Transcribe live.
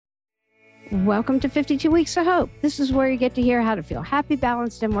Welcome to 52 Weeks of Hope. This is where you get to hear how to feel happy,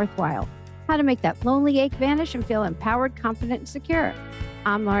 balanced, and worthwhile. How to make that lonely ache vanish and feel empowered, confident, and secure.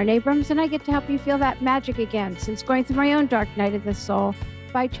 I'm Lauren Abrams, and I get to help you feel that magic again since going through my own dark night of the soul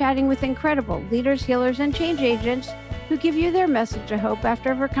by chatting with incredible leaders, healers, and change agents who give you their message of hope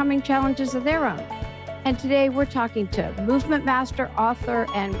after overcoming challenges of their own. And today we're talking to movement master, author,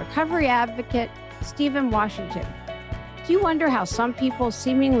 and recovery advocate, Stephen Washington. Do you wonder how some people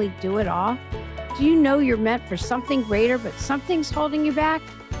seemingly do it all? Do you know you're meant for something greater, but something's holding you back?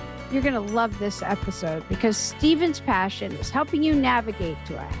 You're going to love this episode because Stephen's passion is helping you navigate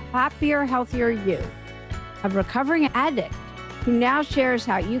to a happier, healthier you, a recovering addict who now shares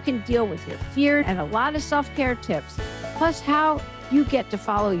how you can deal with your fear and a lot of self-care tips, plus how you get to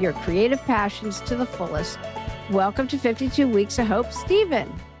follow your creative passions to the fullest. Welcome to 52 Weeks of Hope,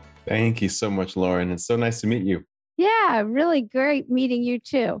 Stephen. Thank you so much, Lauren. It's so nice to meet you. Yeah, really great meeting you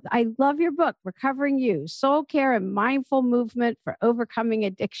too. I love your book, Recovering You, Soul Care and Mindful Movement for Overcoming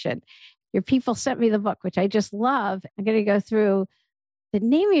Addiction. Your people sent me the book, which I just love. I'm going to go through. The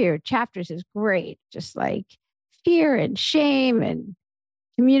name of your chapters is great, just like fear and shame and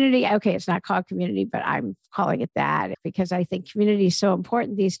community. Okay, it's not called community, but I'm calling it that because I think community is so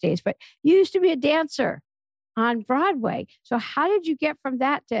important these days. But you used to be a dancer on Broadway. So how did you get from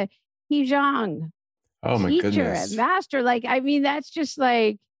that to Qigong? Oh my Teacher goodness. and master, that's just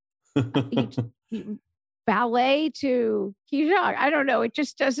like ballet to Qigong. I don't know. It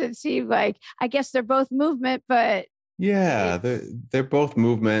just doesn't seem like, I guess they're both movement, but Yeah, they're both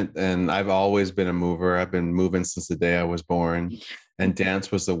movement, and I've always been a mover. I've been moving since the day I was born, and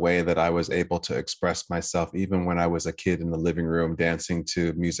dance was the way that I was able to express myself, even when I was a kid in the living room, dancing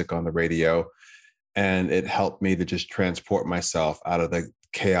to music on the radio. And it helped me to just transport myself out of the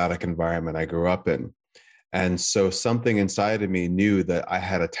chaotic environment I grew up in. And so something inside of me knew that I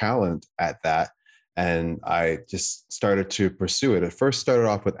had a talent at that. And I just started to pursue it. It first started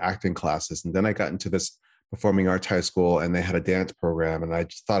off with acting classes. And then I got into this performing arts high school and they had a dance program. And I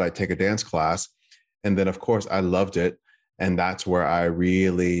just thought I'd take a dance class. And then, of course, I loved it. And that's where I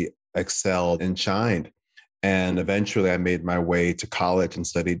really excelled and shined. And eventually I made my way to college and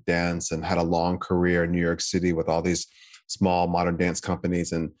studied dance and had a long career in New York City with all these small modern dance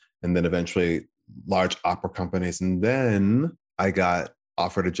companies and then eventually large opera companies. And then I got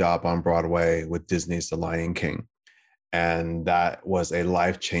offered a job on Broadway with Disney's The Lion King. And that was a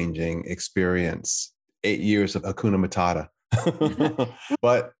life-changing experience. 8 years of Hakuna Matata.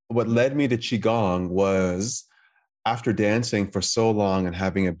 But what led me to Qigong was after dancing for so long and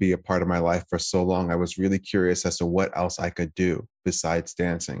having it be a part of my life for so long, I was really curious as to what else I could do besides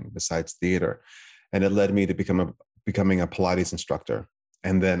dancing, besides theater. And it led me to becoming a Pilates instructor.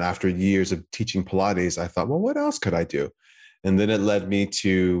 And then after years of teaching Pilates, I thought, well, what else could I do? And then it led me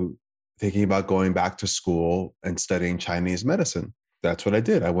to thinking about going back to school and studying Chinese medicine. That's what I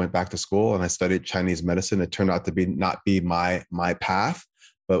did. I went back to school and I studied Chinese medicine. It turned out to not be my path,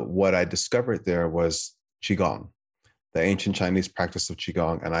 but what I discovered there was Qigong, the ancient Chinese practice of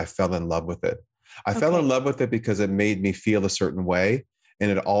Qigong, and I fell in love with it. I fell in love with it because it made me feel a certain way,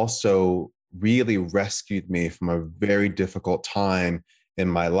 and it also really rescued me from a very difficult time in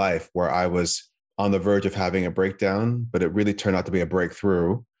my life where I was on the verge of having a breakdown, but it really turned out to be a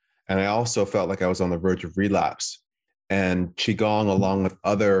breakthrough. And I also felt like I was on the verge of relapse. And Qigong, along with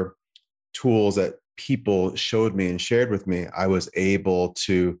other tools that people showed me and shared with me, I was able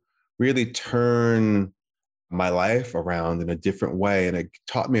to really turn my life around in a different way. And it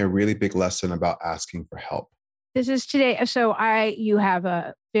taught me a really big lesson about asking for help. This is today. So you have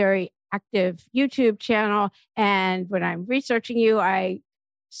a very active YouTube channel. And when I'm researching you, I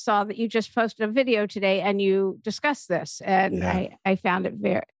saw that you just posted a video today and you discussed this. And I found it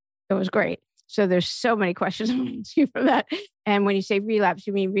it was great. So there's so many questions I'm going to ask you for that. And when you say relapse,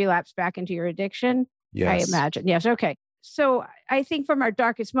 you mean relapse back into your addiction? Yes. I imagine. Yes. Okay. So I think from our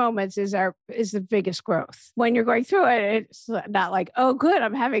darkest moments is the biggest growth. When you're going through it, it's not like, oh, good,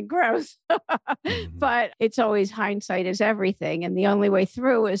 I'm having growth. But it's always hindsight is everything. And the only way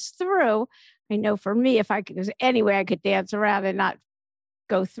through is through. I know for me, if there's any way I could dance around and not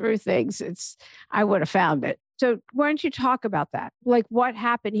go through things, I would have found it. So why don't you talk about that? Like what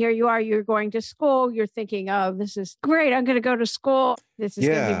happened? Here you are, you're going to school. You're thinking, oh, this is great. I'm going to go to school. This is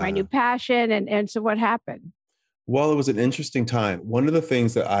going to be my new passion. And so what happened? Well, it was an interesting time. One of the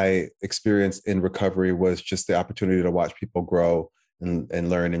things that I experienced in recovery was just the opportunity to watch people grow and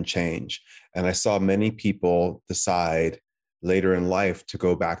learn and change. And I saw many people decide later in life to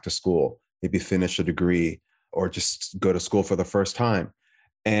go back to school, maybe finish a degree or just go to school for the first time.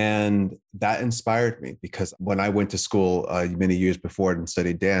 And that inspired me because when I went to school many years before and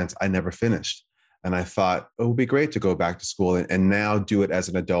studied dance, I never finished. And I thought it would be great to go back to school and now do it as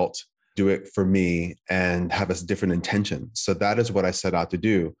an adult, do it for me and have a different intention. So that is what I set out to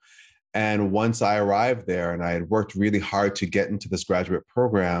do. And once I arrived there and I had worked really hard to get into this graduate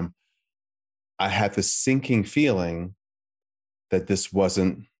program, I had this sinking feeling that this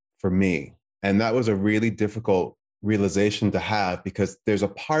wasn't for me. And that was a really difficult realization to have because there's a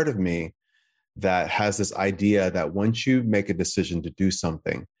part of me that has this idea that once you make a decision to do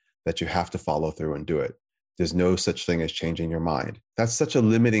something, that you have to follow through and do it. There's no such thing as changing your mind. That's such a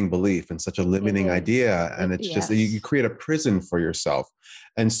limiting belief and such a limiting idea. And it's just, you create a prison for yourself.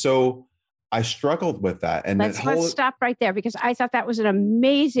 And so I struggled with that. And let's stop right there because I thought that was an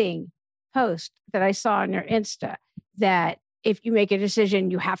amazing post that I saw on your Insta, that if you make a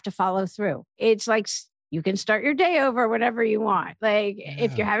decision, you have to follow through. It's like you can start your day over whenever you want. Like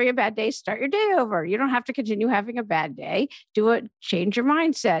if you're having a bad day, start your day over. You don't have to continue having a bad day. Do it, change your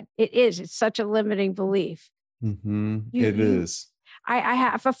mindset. It's such a limiting belief. Mm-hmm. It is. I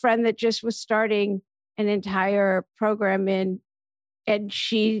have a friend that just was starting an entire program and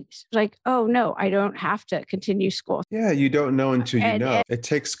she's like, oh no, I don't have to continue school. Yeah, you don't know until you know. It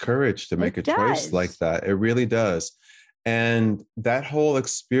takes courage to make a choice like that. It really does. And that whole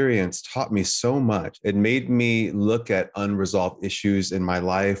experience taught me so much. It made me look at unresolved issues in my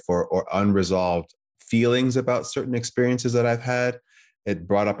life or unresolved feelings about certain experiences that I've had. It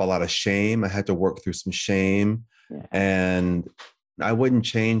brought up a lot of shame. I had to work through some shame. Yeah. And I wouldn't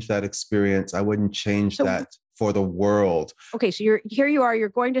change that experience. I wouldn't change that for the world. Okay, so you're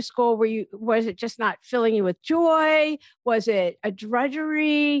going to school. Was it just not filling you with joy? Was it a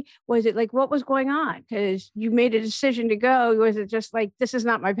drudgery? Was it like, what was going on? Because you made a decision to go. Was it just like, this is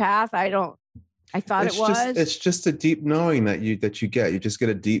not my path? I thought it was. It's just a deep knowing that you get. You just get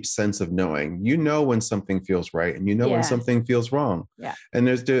a deep sense of knowing. You know when something feels right, and you know when something feels wrong. Yeah. And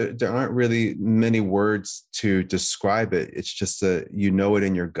there aren't really many words to describe it. It's just you know it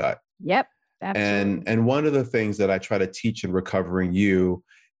in your gut. Yep. Absolutely. And one of the things that I try to teach in Recovering You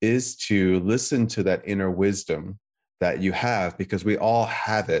is to listen to that inner wisdom that you have, because we all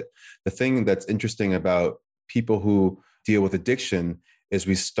have it. The thing that's interesting about people who deal with addiction is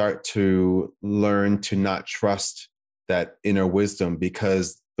we start to learn to not trust that inner wisdom,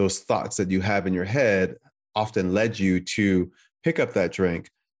 because those thoughts that you have in your head often led you to pick up that drink,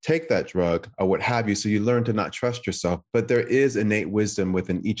 take that drug, or what have you. So you learn to not trust yourself. But there is innate wisdom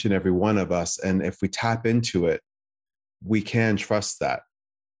within each and every one of us. And if we tap into it, we can trust that.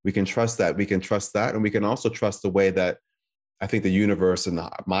 We can trust that. We can trust that. And we can also trust the way that I think the universe and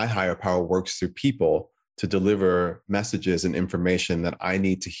my higher power works through people to deliver messages and information that I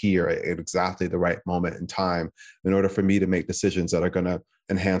need to hear at exactly the right moment in time in order for me to make decisions that are going to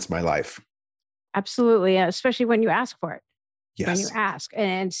enhance my life. Absolutely. Especially when you ask for it. Yes. When you ask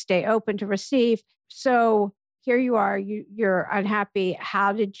and stay open to receive. So here you are, you're unhappy.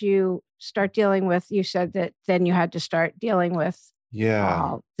 How did you start dealing with, you said that then you had to start dealing with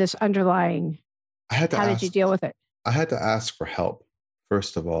this underlying, how did you deal with it? I had to ask for help,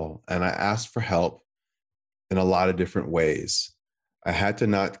 first of all. And I asked for help in a lot of different ways. I had to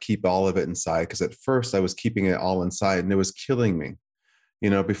not keep all of it inside, because at first I was keeping it all inside and it was killing me. You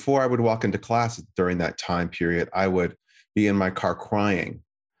know, before I would walk into class during that time period, I would be in my car crying.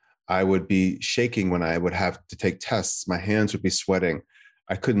 I would be shaking when I would have to take tests. My hands would be sweating.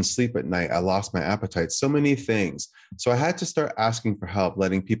 I couldn't sleep at night. I lost my appetite. So many things. So I had to start asking for help,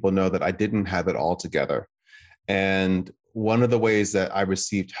 letting people know that I didn't have it all together. And one of the ways that I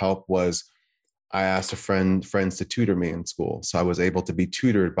received help was I asked friends to tutor me in school. So I was able to be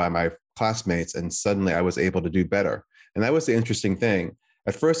tutored by my classmates, and suddenly I was able to do better. And that was the interesting thing.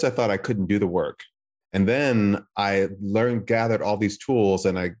 At first, I thought I couldn't do the work. And then I gathered all these tools,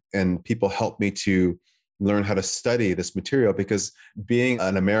 and people helped me to learn how to study this material, because being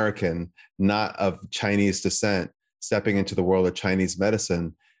an American, not of Chinese descent, stepping into the world of Chinese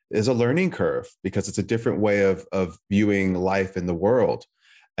medicine is a learning curve, because it's a different way of viewing life in the world.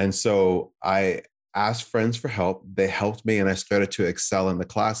 And so I asked friends for help. They helped me, and I started to excel in the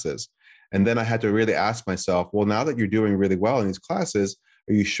classes. And then I had to really ask myself, well, now that you're doing really well in these classes,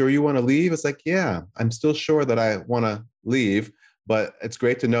 are you sure you want to leave? It's like, yeah, I'm still sure that I want to leave, but it's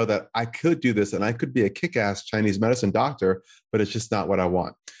great to know that I could do this and I could be a kick-ass Chinese medicine doctor, but it's just not what I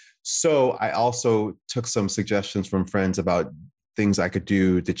want. So I also took some suggestions from friends about things I could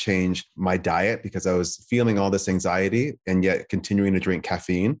do to change my diet, because I was feeling all this anxiety and yet continuing to drink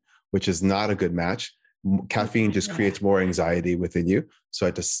caffeine, which is not a good match. Caffeine just creates more anxiety within you. So I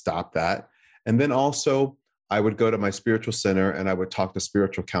had to stop that. And then also I would go to my spiritual center and I would talk to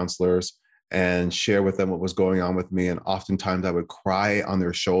spiritual counselors and share with them what was going on with me. And oftentimes I would cry on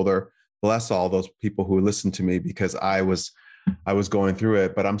their shoulder. Bless all those people who listened to me, because I was going through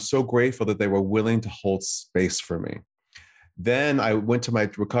it. But I'm so grateful that they were willing to hold space for me. Then I went to my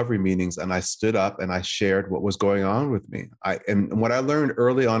recovery meetings and I stood up and I shared what was going on with me. And what I learned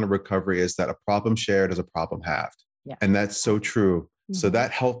early on in recovery is that a problem shared is a problem halved. Yeah. And that's so true. Mm-hmm. So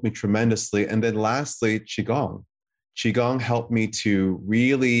that helped me tremendously. And then lastly, Qigong. Qigong helped me to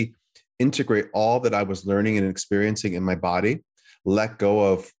really integrate all that I was learning and experiencing in my body, let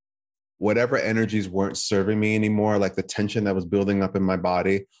go of whatever energies weren't serving me anymore, like the tension that was building up in my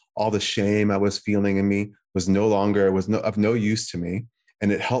body, all the shame I was feeling in me was of no use to me.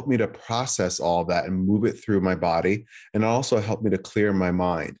 And it helped me to process all that and move it through my body. And it also helped me to clear my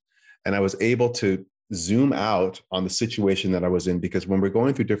mind. And I was able to zoom out on the situation that I was in, because when we're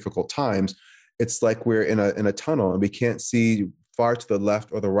going through difficult times, it's like we're in a tunnel and we can't see far to the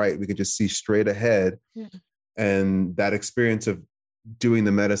left or the right. We can just see straight ahead. Yeah. And that experience of doing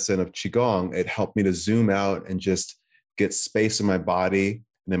the medicine of Qigong, it helped me to zoom out and just get space in my body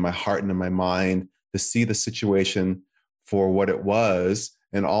and in my heart and in my mind to see the situation for what it was,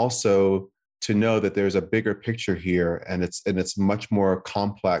 and also to know that there's a bigger picture here, and it's much more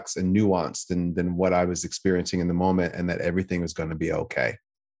complex and nuanced than what I was experiencing in the moment, and that everything was going to be okay.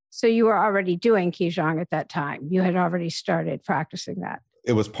 So you were already doing Qigong at that time. You had already started practicing that.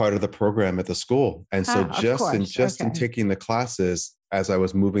 It was part of the program at the school. And so in taking the classes, as I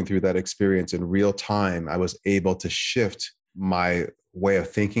was moving through that experience in real time, I was able to shift my way of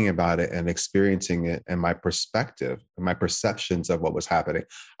thinking about it and experiencing it, and my perspective and my perceptions of what was happening.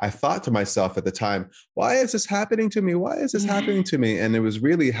 I thought to myself at the time, why is this happening to me? Why is this happening to me? And it was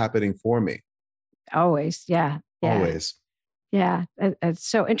really happening for me. Always. Yeah. Always. Yeah. It's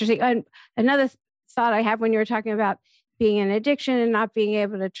so interesting. And another thought I had when you were talking about being in addiction and not being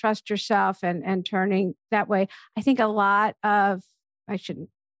able to trust yourself and turning that way, I think a lot of,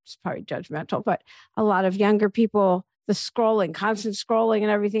 it's probably judgmental, but a lot of younger people, the scrolling, constant scrolling and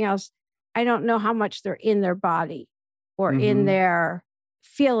everything else, I don't know how much they're in their body or in their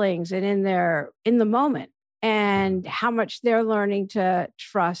feelings and in the moment, and how much they're learning to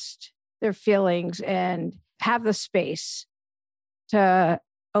trust their feelings and have the space to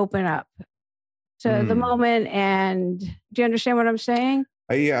open up to the moment. And do you understand what I'm saying?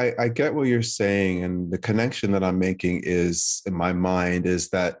 I get what you're saying. And the connection that I'm making is, in my mind, is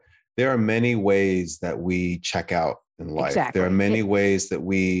that there are many ways that we check out in life. Exactly. There are many ways that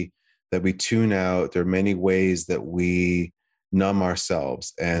we tune out. There are many ways that we numb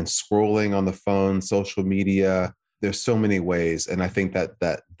ourselves, and scrolling on the phone, social media, there's so many ways. And I think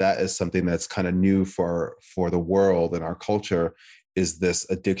that is something that's kind of new for the world and our culture, is this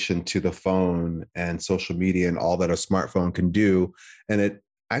addiction to the phone and social media and all that a smartphone can do. And it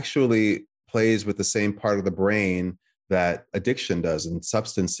actually plays with the same part of the brain that addiction does, and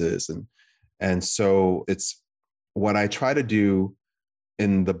substances. And so it's what I try to do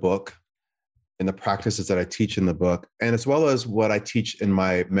in the book, in the practices that I teach in the book, and as well as what I teach in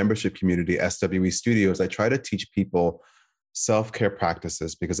my membership community, SWE Studios. I try to teach people self-care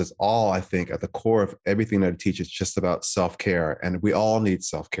practices, because it's all, I think, at the core of everything that I teach. It's just about self-care, and we all need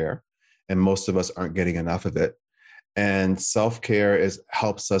self-care, and most of us aren't getting enough of it. And self-care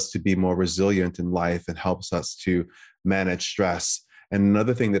helps us to be more resilient in life and helps us to manage stress. And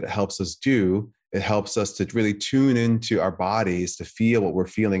another thing that it helps us do, it helps us to really tune into our bodies, to feel what we're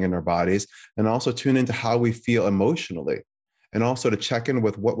feeling in our bodies, and also tune into how we feel emotionally, and also to check in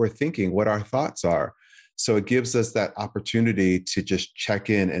with what we're thinking, what our thoughts are. So it gives us that opportunity to just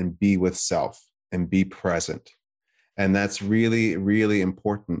check in and be with self and be present. And that's really, really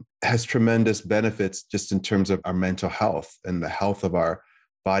important. It has tremendous benefits just in terms of our mental health and the health of our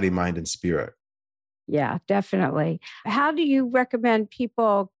body, mind, and spirit. Yeah, definitely. How do you recommend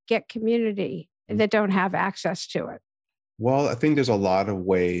people get community that don't have access to it? Well, I think there's a lot of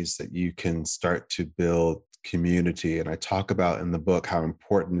ways that you can start to build community. And I talk about in the book how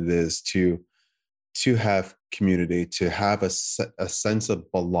important it is to have community, to have a sense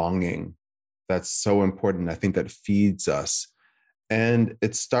of belonging. That's so important. I think that feeds us. And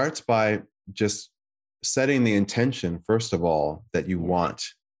it starts by just setting the intention, first of all, that you want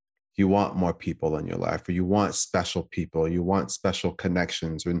more people in your life, or you want special people, you want special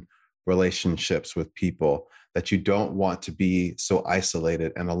connections and relationships with people, that you don't want to be so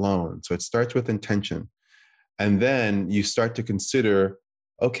isolated and alone. So it starts with intention. And then you start to consider,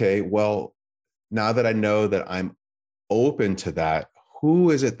 okay, well, now that I know that I'm open to that, who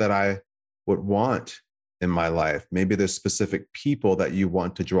is it that I would want in my life. Maybe there's specific people that you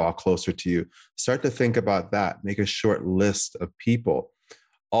want to draw closer to you. Start to think about that. Make a short list of people.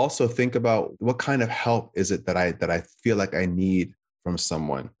 Also think about what kind of help is it that I feel like I need from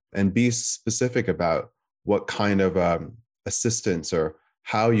someone, and be specific about what kind of assistance or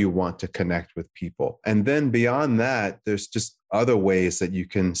how you want to connect with people. And then beyond that, there's just other ways that you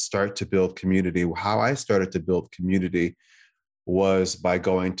can start to build community. How I started to build community was by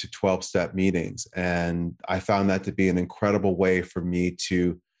going to 12-step meetings. And I found that to be an incredible way for me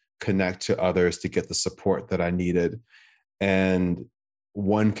to connect to others, to get the support that I needed. And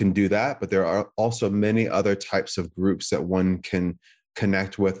one can do that, but there are also many other types of groups that one can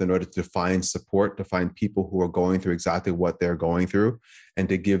connect with in order to find support, to find people who are going through exactly what they're going through, and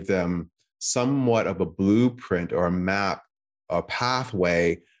to give them somewhat of a blueprint or a map, a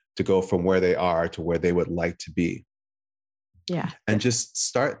pathway to go from where they are to where they would like to be. Yeah. And just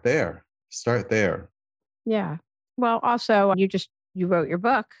start there. Start there. Yeah. Well, also, you wrote your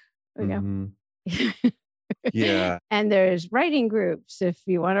book. There you Mm-hmm. Yeah. And there's writing groups if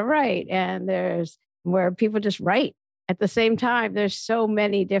you want to write, and there's where people just write at the same time. There's so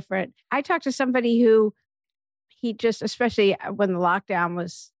many different. I talked to somebody who he just, especially when the lockdown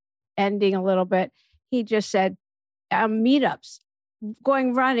was ending a little bit, he just said meetups,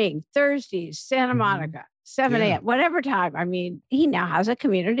 going running Thursdays, Santa Monica, 7 a.m., whatever time. I mean, he now has a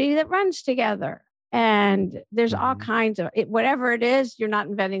community that runs together. And there's all kinds of whatever it is, you're not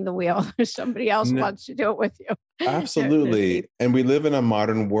inventing the wheel. Somebody else wants to do it with you. Absolutely. And we live in a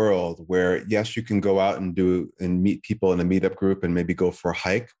modern world where, yes, you can go out and meet people in a meetup group and maybe go for a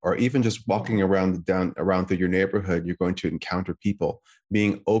hike, or even just walking around through your neighborhood, you're going to encounter people.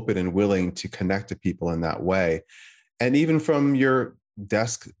 Being open and willing to connect to people in that way. And even from your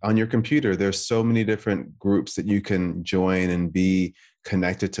desk on your computer, there's so many different groups that you can join and be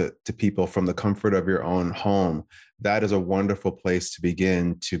connected to people from the comfort of your own home. That is a wonderful place to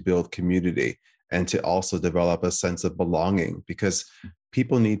begin to build community and to also develop a sense of belonging, because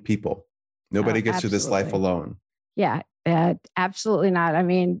people need people. Nobody gets through this life alone. Yeah, absolutely not. I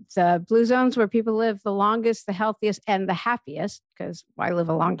mean, the blue zones where people live the longest, the healthiest, and the happiest, because why live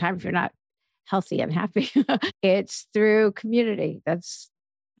a long time if you're not healthy and happy? It's through community. That's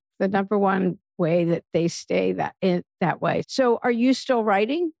the number one way that they stay that way. So are you still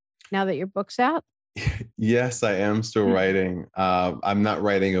writing now that your book's out? Yes, I am still writing. I'm not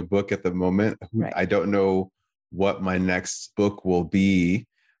writing a book at the moment. Right. I don't know what my next book will be,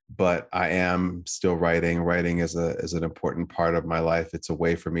 but I am still writing. Writing is an important part of my life. It's a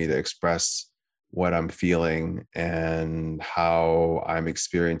way for me to express what I'm feeling and how I'm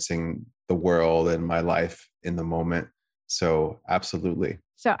experiencing the world and my life in the moment. So absolutely.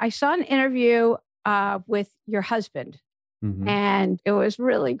 So I saw an interview with your husband, and it was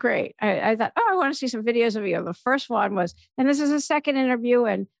really great. I thought, I want to see some videos of you. The first one was, and this is a second interview,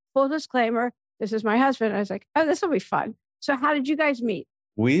 and full disclaimer, this is my husband. I was like, this will be fun. So how did you guys meet?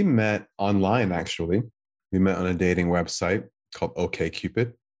 We met online, actually. We met on a dating website called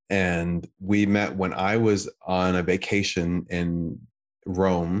OkCupid. And we met when I was on a vacation in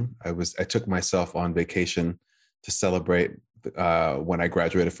Rome. I took myself on vacation to celebrate when I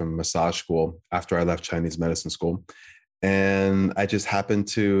graduated from massage school after I left Chinese medicine school. And I just happened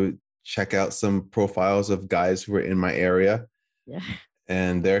to check out some profiles of guys who were in my area. Yeah.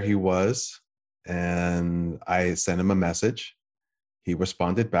 And there he was. And I sent him a message. He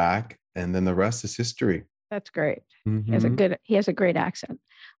responded back. And then the rest is history. That's great. He has a great accent.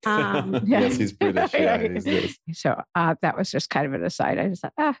 Yes, he's British. Yeah, he's So that was just kind of an aside. I just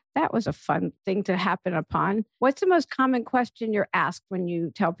thought, that was a fun thing to happen upon. What's the most common question you're asked when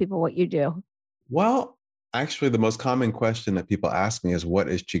you tell people what you do? Well, actually, the most common question that people ask me is, what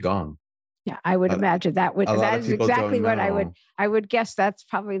is Qigong? Yeah, I would imagine that is exactly what I would guess. That's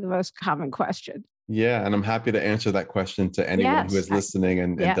probably the most common question. Yeah, and I'm happy to answer that question to anyone who is listening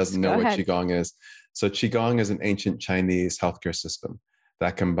and doesn't know what Qigong is. So Qigong is an ancient Chinese healthcare system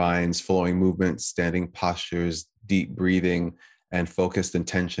that combines flowing movements, standing postures, deep breathing, and focused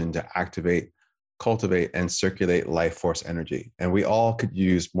intention to activate, cultivate, and circulate life force energy. And we all could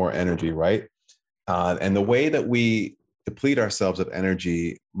use more energy, right? And the way that we deplete ourselves of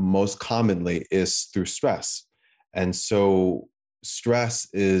energy most commonly is through stress. And so stress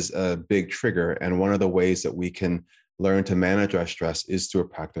is a big trigger. And one of the ways that we can learn to manage our stress is through a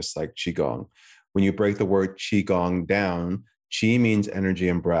practice like Qigong. When you break the word Qigong down, Qi means energy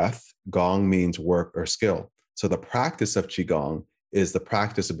and breath. Gong means work or skill. So the practice of Qigong is the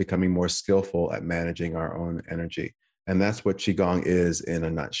practice of becoming more skillful at managing our own energy. And that's what Qigong is in a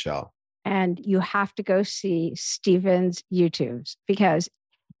nutshell. And you have to go see Stephen's YouTubes, because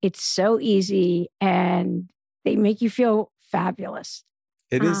It's so easy and they make you feel fabulous.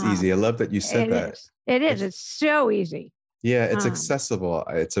 It is easy. I Um, love that you said it that. is. It is. It's It's so easy. yeah, it's Um, accessible.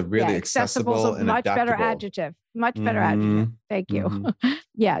 It's a yeah, really accessible is a accessible and much better adaptable. adjective. Much better Mm-hmm. adjective. Thank you. Mm-hmm.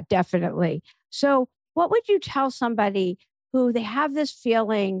 Yeah, definitely. So, what would you tell somebody who they have this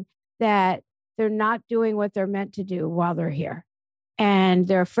feeling that they're not doing what they're meant to do while they're here and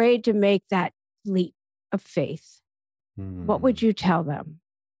they're afraid to make that leap of faith? What would Hmm. you tell them?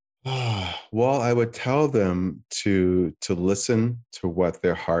 Well, I would tell them to listen to what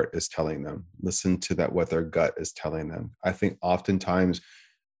their heart is telling them. Listen to that what their gut is telling them. I think oftentimes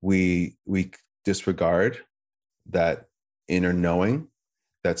we disregard that inner knowing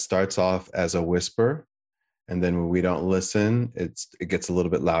that starts off as a whisper, and then when we don't listen, it gets a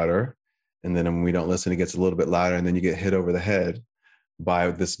little bit louder, and then when we don't listen, it gets a little bit louder, and then you get hit over the head by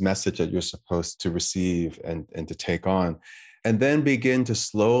this message that you're supposed to receive and to take on, and then begin to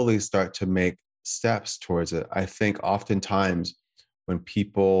slowly start to make steps towards it. I think oftentimes when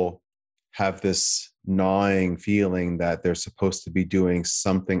people have this gnawing feeling that they're supposed to be doing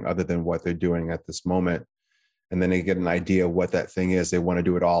something other than what they're doing at this moment, and then they get an idea of what that thing is, they want to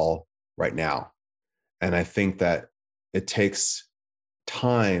do it all right now. And I think that it takes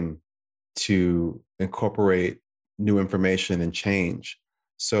time to incorporate new information and change.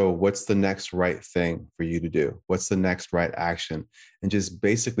 So, what's the next right thing for you to do? What's the next right action? And just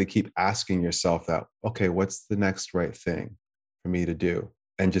basically keep asking yourself that, okay, what's the next right thing for me to do?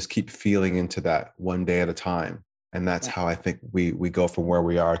 And just keep feeling into that one day at a time. And that's Yeah. how I think we go from where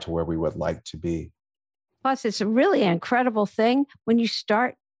we are to where we would like to be. Plus, it's a really incredible thing when you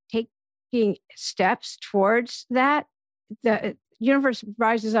start taking steps towards that, the universe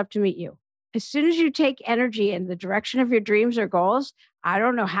rises up to meet you. As soon as you take energy in the direction of your dreams or goals, I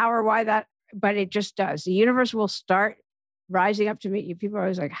don't know how or why that, but it just does. The universe will start rising up to meet you. People are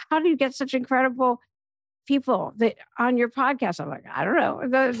always like, how do you get such incredible people that on your podcast? I'm like, I don't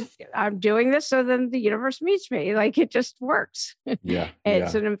know. I'm doing this so then the universe meets me. Like it just works. Yeah.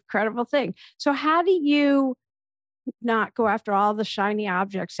 It's Yeah. an incredible thing. So how do you not go after all the shiny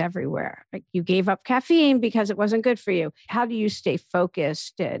objects everywhere? Like you gave up caffeine because it wasn't good for you. How do you stay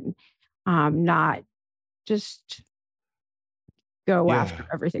focused and not just go Yeah. after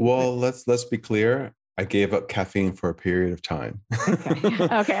everything? Well, let's be clear. I gave up caffeine for a period of time. Okay.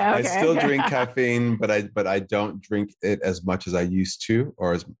 Okay. I still drink Okay. caffeine, but I don't drink it as much as I used to,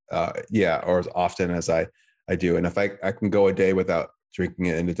 or as or as often as I do. And if I can go a day without drinking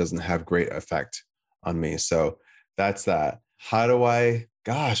it, and it doesn't have great effect on me. So that's that. How do I?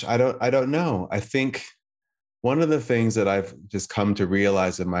 Gosh, I don't know. I think one of the things that I've just come to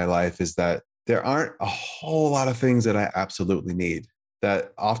realize in my life is that there aren't a whole lot of things that I absolutely need,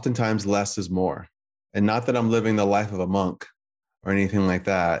 that oftentimes less is more. And not that I'm living the life of a monk or anything like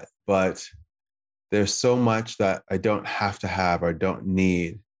that, but there's so much that I don't have to have or don't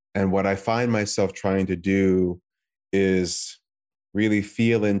need. And what I find myself trying to do is really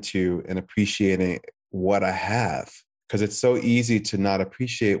feel into and appreciating what I have. Because it's so easy to not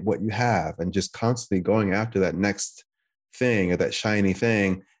appreciate what you have and just constantly going after that next thing or that shiny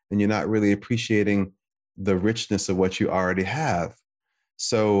thing. And you're not really appreciating the richness of what you already have.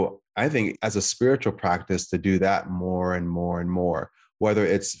 So I think as a spiritual practice to do that more and more and more, whether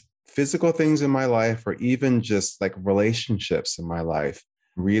it's physical things in my life or even just like relationships in my life,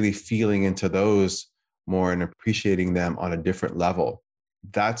 really feeling into those more and appreciating them on a different level.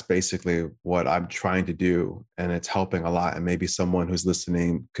 That's basically what I'm trying to do. And it's helping a lot. And maybe someone who's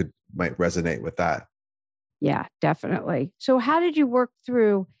listening might resonate with that. Yeah, definitely. So how did you work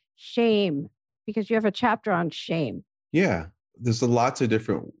through shame? Because you have a chapter on shame. Yeah. There's lots of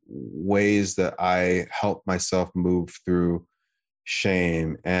different ways that I help myself move through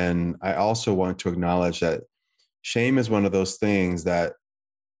shame. And I also want to acknowledge that shame is one of those things that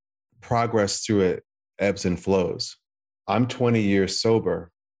progress through it ebbs and flows. I'm 20 years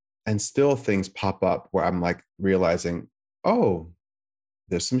sober and still things pop up where I'm like realizing, oh,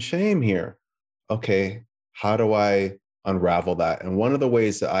 there's some shame here. Okay, how do I unravel that? And one of the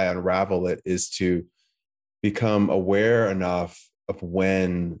ways that I unravel it is to become aware enough of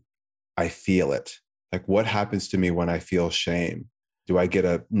when I feel it. Like what happens to me when I feel shame? Do I get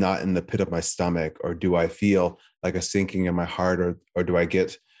a knot in the pit of my stomach, or do I feel like a sinking in my heart, or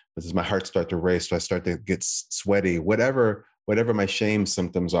does my heart start to race? Do I start to get sweaty? Whatever my shame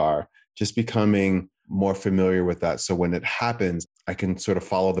symptoms are, just becoming more familiar with that. So when it happens, I can sort of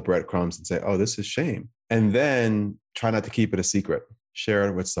follow the breadcrumbs and say, oh, this is shame. And then try not to keep it a secret. Share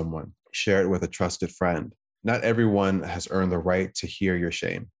it with someone, share it with a trusted friend. Not everyone has earned the right to hear your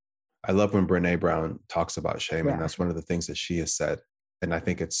shame. I love when Brene Brown talks about shame, and Yeah. that's one of the things that she has said. And I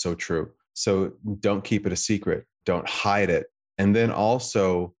think it's so true. So don't keep it a secret. Don't hide it. And then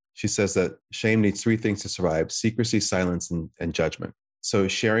also, she says that shame needs three things to survive: secrecy, silence, and judgment. So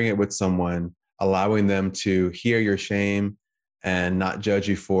sharing it with someone, allowing them to hear your shame and not judge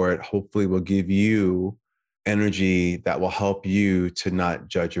you for it, hopefully will give you energy that will help you to not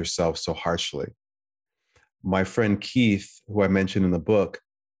judge yourself so harshly. My friend Keith, who I mentioned in the book,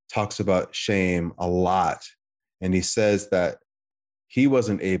 talks about shame a lot. And he says that he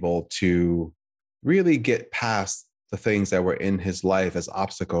wasn't able to really get past the things that were in his life as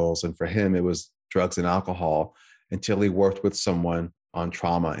obstacles. And for him, it was drugs and alcohol until he worked with someone on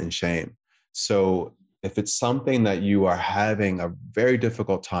trauma and shame. So if it's something that you are having a very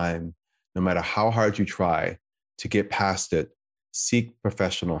difficult time, no matter how hard you try to get past it, seek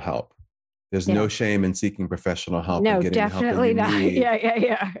professional help. There's no shame in seeking professional help and No, getting the help that definitely you not. need.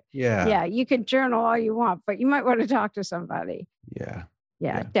 Yeah. Yeah. Yeah, you can journal all you want, but you might want to talk to somebody. Yeah.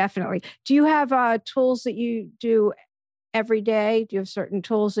 Yeah, definitely. Do you have tools that you do every day? Do you have certain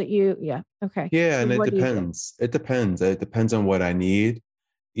tools that yeah. Okay. Yeah, So and it what do you do? depends. It depends. It depends on what I need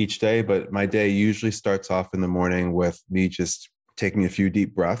each day, but my day usually starts off in the morning with me just taking a few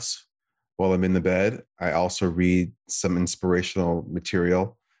deep breaths while I'm in the bed. I also read some inspirational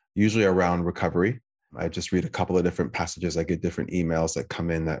material, usually around recovery. I just read a couple of different passages. I get different emails that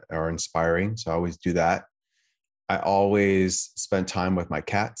come in that are inspiring. So I always do that. I always spend time with my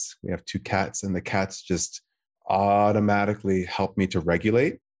cats. We have two cats, and the cats just automatically help me to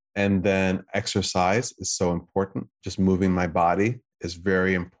regulate. And then exercise is so important. Just moving my body is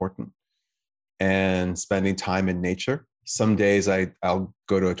very important. And spending time in nature. Some days I'll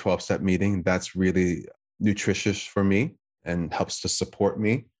go to a 12-step meeting. That's really nutritious for me and helps to support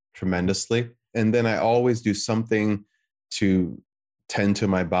me tremendously. And then I always do something to tend to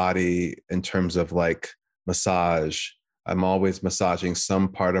my body in terms of like massage. I'm always massaging some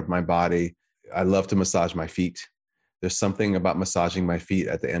part of my body. I love to massage my feet. There's something about massaging my feet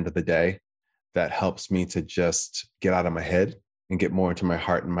at the end of the day that helps me to just get out of my head and get more into my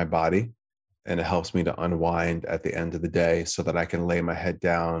heart and my body. And it helps me to unwind at the end of the day so that I can lay my head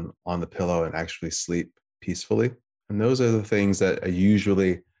down on the pillow and actually sleep peacefully. And those are the things that are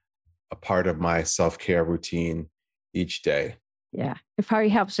usually a part of my self-care routine each day. Yeah. It probably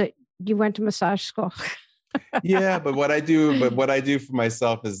helps that you went to massage school. Yeah, but what I do for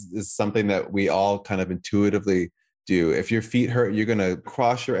myself is something that we all kind of intuitively do. If your feet hurt, you're going to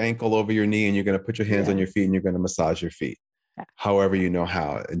cross your ankle over your knee and you're going to put your hands on your feet and you're going to massage your feet. Yeah. However, you know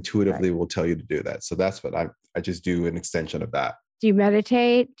how, intuitively will tell you to do that. So that's what I just do, an extension of that. Do you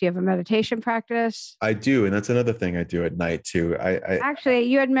meditate? Do you have a meditation practice? I do. And that's another thing I do at night too. Actually,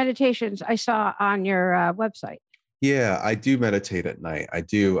 you had meditations I saw on your website. Yeah, I do meditate at night. I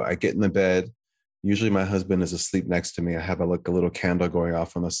do. I get in the bed. Usually my husband is asleep next to me. I have a little candle going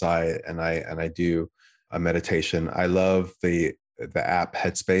off on the side and I do a meditation. I love the app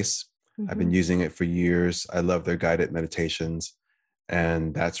Headspace. Mm-hmm. I've been using it for years. I love their guided meditations,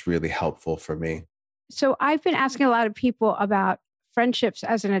 and that's really helpful for me. So I've been asking a lot of people about friendships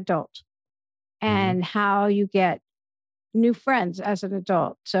as an adult and how you get new friends as an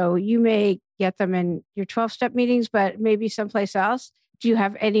adult. So you may get them in your 12-step meetings, but maybe someplace else. Do you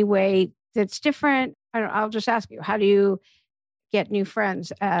have any way that's different? I'll just ask you, how do you get new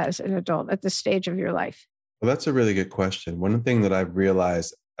friends as an adult at this stage of your life? Well, that's a really good question. One thing that I've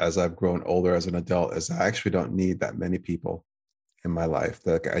realized as I've grown older as an adult is I actually don't need that many people in my life.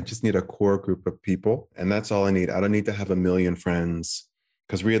 Like, I just need a core group of people, and that's all I need. I don't need to have a million friends,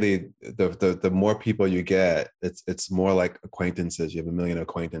 because really the more people you get, it's more like acquaintances. You have a million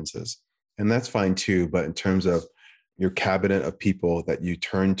acquaintances, and that's fine too. But in terms of your cabinet of people that you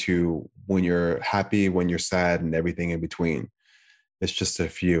turn to when you're happy, when you're sad, and everything in between, it's just a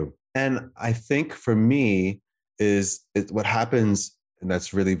few. And I think for me what happens, and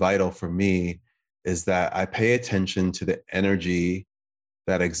that's really vital for me, is that I pay attention to the energy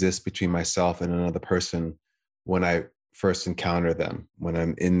that exists between myself and another person when I first encounter them, when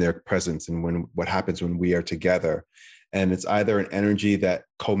I'm in their presence, and what happens when we are together. And it's either an energy that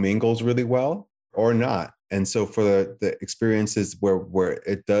commingles really well or not. And so for the experiences where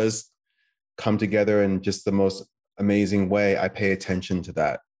it does come together in just the most amazing way, I pay attention to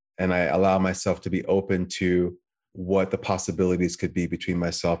that. And I allow myself to be open to what the possibilities could be between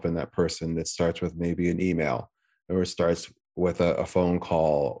myself and that person. That starts with maybe an email, or it starts with a phone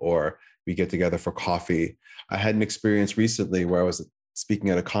call, or we get together for coffee. I had an experience recently where I was speaking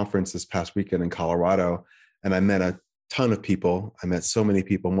at a conference this past weekend in Colorado, and I met a ton of people. I met so many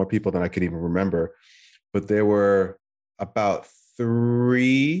people, more people than I could even remember. But there were about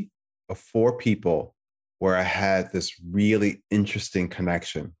 3 or 4 people where I had this really interesting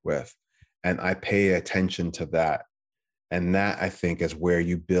connection with, and I pay attention to that. And that, I think, is where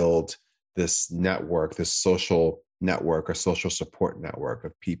you build this network, this social network or social support network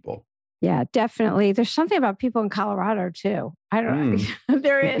of people. Yeah, definitely. There's something about people in Colorado too. I don't know.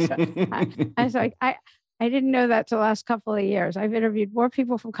 There is. I was like, I didn't know that till the last couple of years. I've interviewed more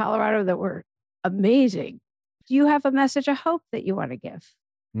people from Colorado that were amazing. Do you have a message of hope that you want to give?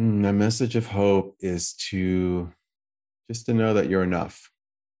 The message of hope is just to know that you're enough,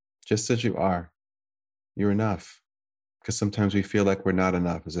 just as you are. You're enough. Because sometimes we feel like we're not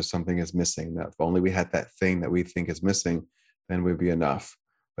enough, as if something is missing. That if only we had that thing that we think is missing, then we'd be enough.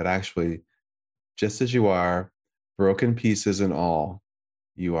 But actually, just as you are, broken pieces and all,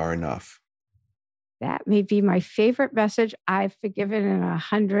 you are enough. That may be my favorite message I've been given in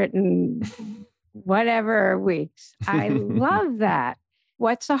 100 and whatever weeks. I love that.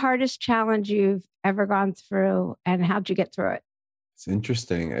 What's the hardest challenge you've ever gone through, and how'd you get through it? It's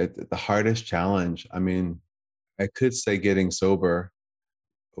interesting. The hardest challenge, I mean, I could say getting sober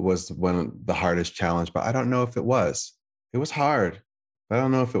was one of the hardest challenge, but I don't know if it was. It was hard, but I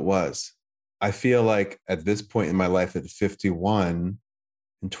don't know if it was. I feel like at this point in my life at 51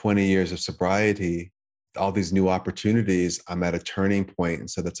 and 20 years of sobriety, all these new opportunities, I'm at a turning point. And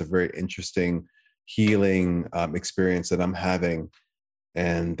so that's a very interesting healing experience that I'm having.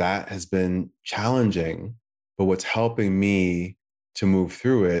 And that has been challenging. But what's helping me to move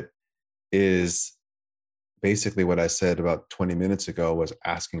through it is basically what I said about 20 minutes ago, was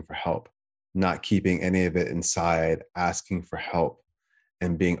asking for help, not keeping any of it inside, asking for help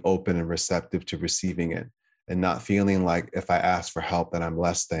and being open and receptive to receiving it, and not feeling like if I ask for help that I'm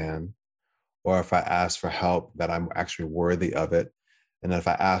less than, or if I ask for help that I'm actually worthy of it. And if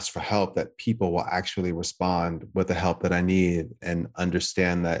I ask for help, that people will actually respond with the help that I need, and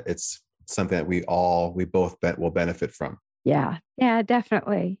understand that it's something that we both will benefit from. Yeah,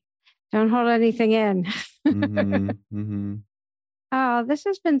 definitely. Don't hold anything in. Oh, this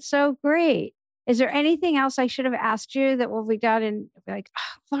has been so great. Is there anything else I should have asked you that will be done and be like,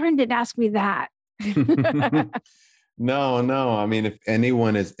 oh, Lauren didn't ask me that? No. I mean, if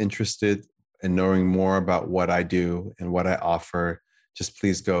anyone is interested in knowing more about what I do and what I offer, just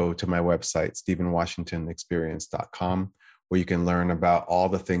please go to my website, StephenWashingtonExperience.com, where you can learn about all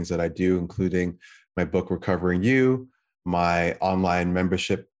the things that I do, including my book, Recovering You, my online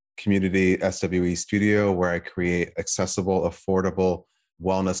membership community, SWE Studio, where I create accessible, affordable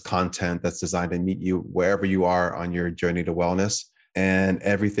wellness content that's designed to meet you wherever you are on your journey to wellness, and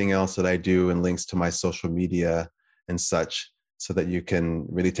everything else that I do, and links to my social media and such, so that you can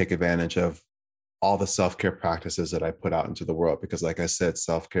really take advantage of all the self-care practices that I put out into the world. Because like I said,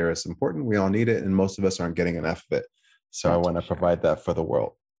 self-care is important. We all need it. And most of us aren't getting enough of it. So I want to provide that for the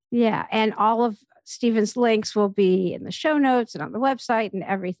world. Yeah. And all of Stephen's links will be in the show notes and on the website and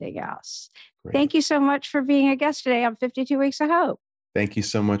everything else. Great. Thank you so much for being a guest today on 52 Weeks of Hope. Thank you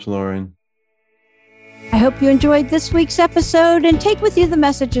so much, Lauren. I hope you enjoyed this week's episode and take with you the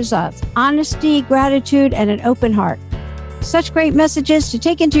messages of honesty, gratitude, and an open heart. Such great messages to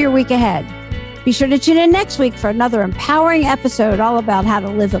take into your week ahead. Be sure to tune in next week for another empowering episode all about how to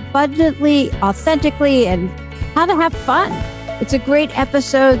live abundantly, authentically, and how to have fun. It's a great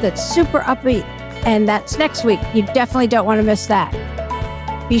episode that's super upbeat, and that's next week. You definitely don't want to miss that.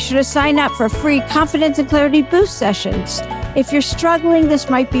 Be sure to sign up for free Confidence and Clarity Boost sessions. If you're struggling, this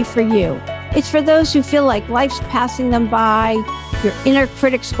might be for you. It's for those who feel like life's passing them by, your inner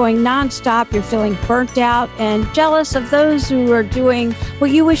critic's going nonstop, you're feeling burnt out and jealous of those who are doing what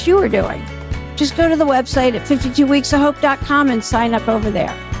you wish you were doing. Just go to the website at 52weeksofhope.com and sign up over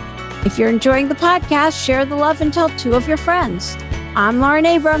there. If you're enjoying the podcast, share the love and tell 2 of your friends. I'm Lauren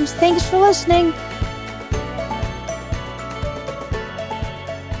Abrams. Thanks for listening.